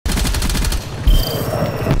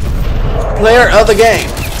Player of the game.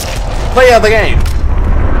 Player of the game.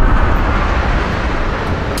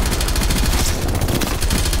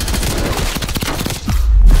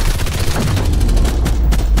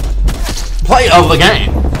 Play of the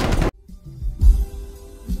game.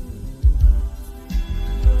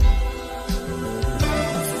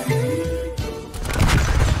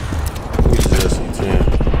 Use the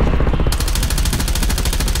LC10.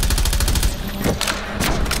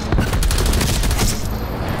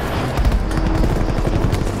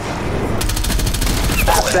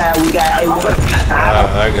 We got I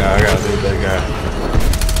gotta beat that guy.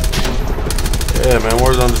 Yeah, man,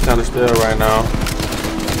 Warzone just kind of still right now.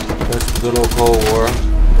 That's good old Cold War.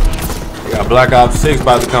 We got Black Ops 6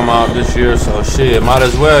 about to come out this year, so shit, might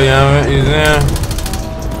as well, you know what I mean?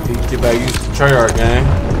 You can get back used to Treyarch game.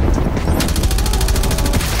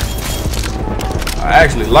 I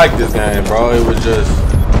actually like this game, bro. It was just,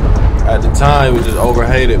 at the time, it was just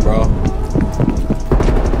overhated, bro.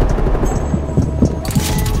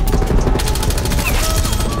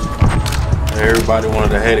 Everybody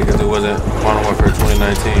wanted to hate it because it wasn't Modern Warfare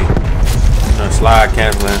 2019. You know, slide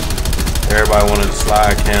canceling. Everybody wanted to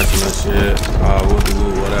slide cancel and shit.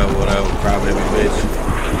 Whatever. Crybaby bitch.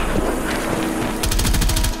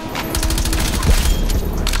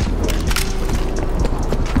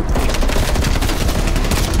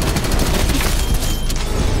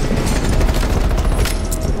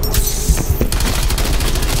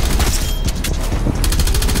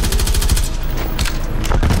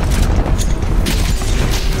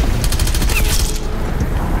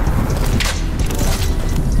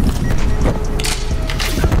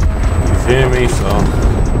 Hear me? So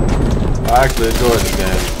I actually enjoyed the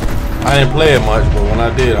game. I didn't play it much, but when I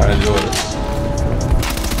did, I enjoyed it.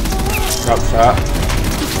 Drop shot.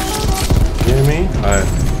 You hear me? Alright.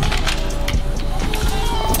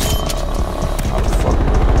 How the fuck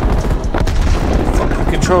you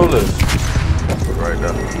control this? Put it right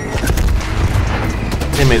there.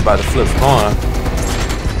 Teammates about to flip spawn.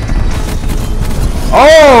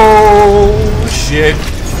 Oh shit.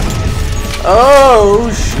 Oh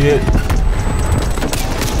shit.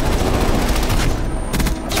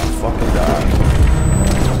 Fucking die.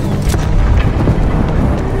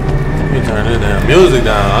 Let me turn this damn music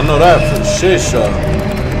down. I know that for shit show.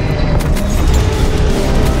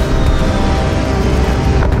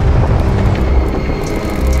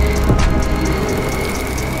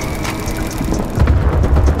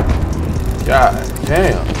 God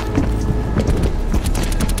damn.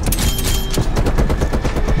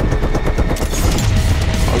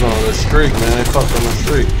 I was on a little streak, man. They fucked on the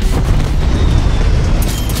streak.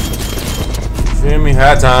 Feel me?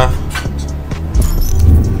 High time.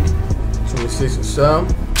 26 or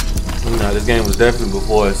something. Nah, this game was definitely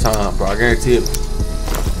before its time, bro. I guarantee it.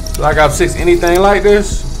 Black Ops 6, anything like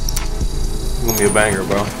this, it's gonna be a banger,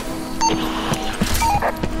 bro.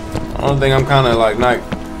 The only thing I'm kind of like not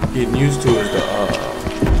getting used to is the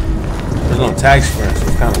there's no tag sprint, so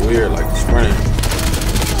it's kind of weird, like the sprinting.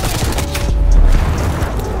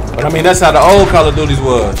 But I mean, that's how the old Call of Duties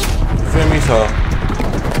was. You feel me? So.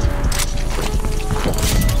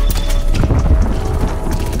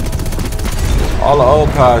 All the old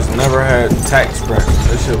cars never had tack sprint.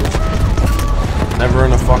 That shit was never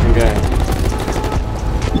in the fucking game.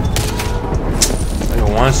 Nigga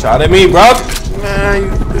one shot at me, bro. Man, you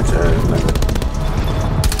bitch ass nigga.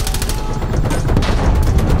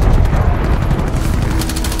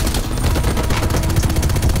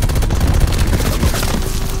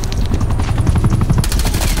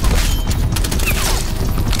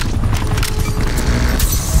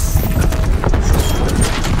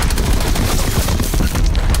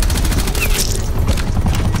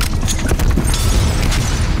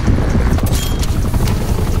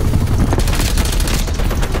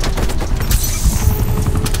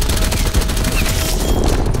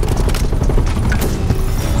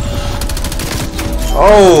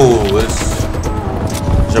 Oh, it's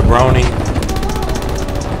jabroni.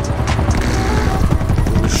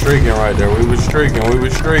 We were streaking right there. We were streaking.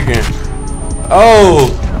 Oh,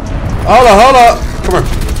 hold up. Come here.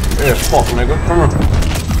 Yeah, fuck, nigga. Come here.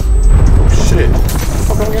 Oh shit. What the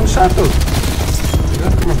fuck am I getting shot through?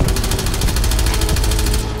 Yeah, come here.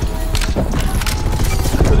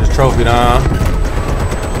 Put this trophy down.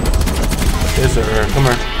 Yes, sir. Come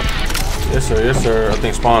here. Yes, sir. I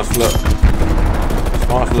think spawns flip.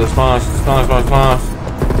 Spawns.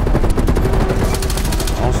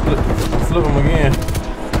 Don't flip him again.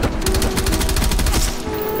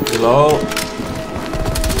 Reload.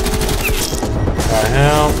 Got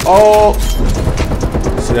him. Oh!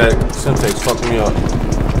 See that Semtex fucked me up.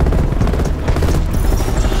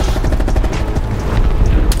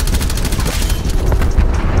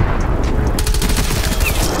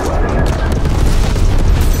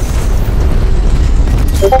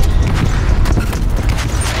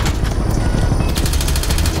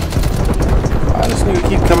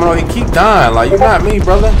 coming on. He keep dying. Like, you not me,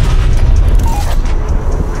 brother.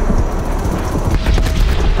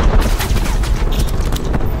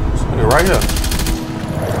 This nigga right here.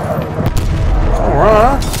 Don't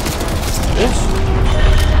run, bitch.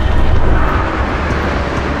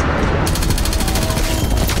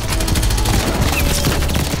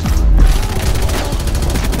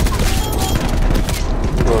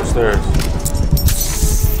 Go upstairs.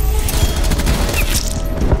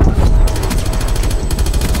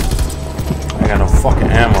 I ain't got no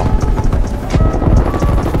fucking ammo.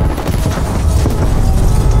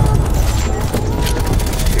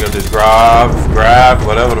 You got this grab,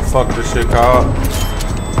 whatever the fuck this shit called.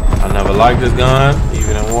 I never liked this gun,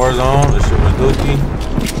 even in Warzone. This shit was dookie.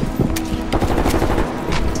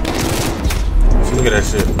 So look at that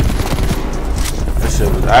shit. That shit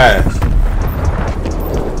was ass.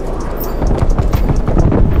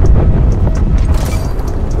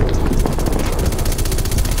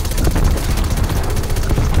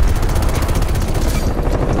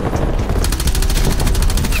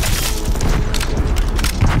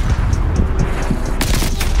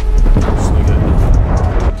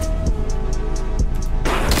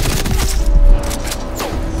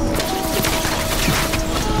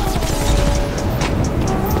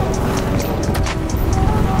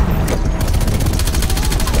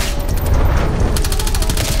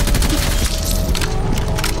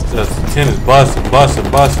 LC10 is busting.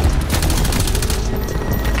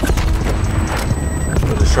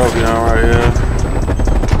 Put the trophy down right here.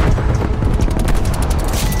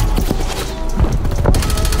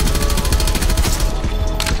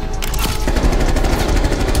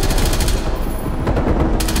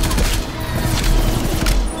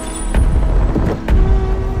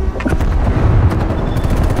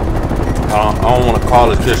 I don't want to call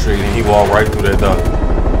his district and he walked right through that door.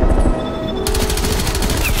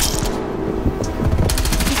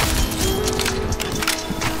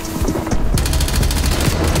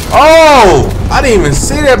 Oh! I didn't even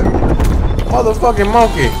see that motherfucking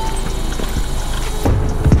monkey.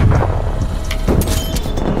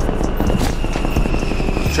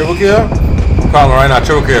 Triple kill? I'm calling right now,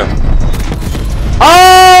 triple kill.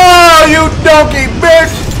 Oh, you donkey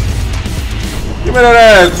bitch! Give me that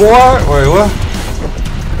ass, boy. Wait, what?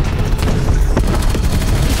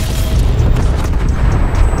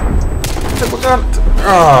 Triple gun.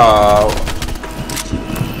 Oh.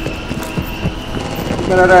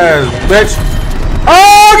 Give me that ass, bitch.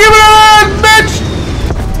 Oh, give me that ass, bitch!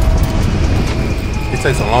 It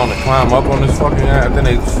takes so long to climb up on this fucking ass, then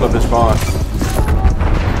they flip his spawn.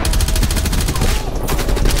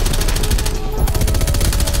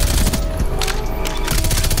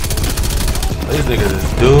 These niggas is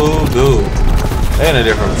dude. They in a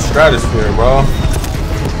different stratosphere, bro.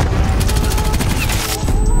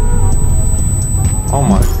 Oh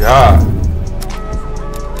my god.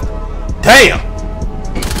 Damn!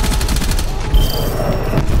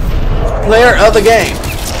 Player of the game.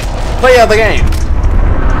 Player of the game.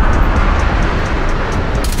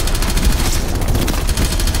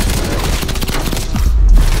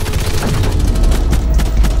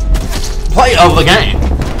 Play of the game.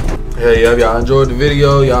 Hey, if y'all enjoyed the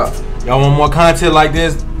video, y'all want more content like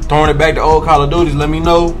this, throwing it back to old Call of Duties, let me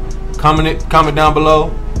know. Comment down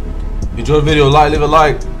below. If you enjoyed the video, leave a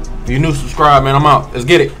like. If you're new, subscribe, man. I'm out. Let's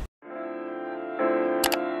get it.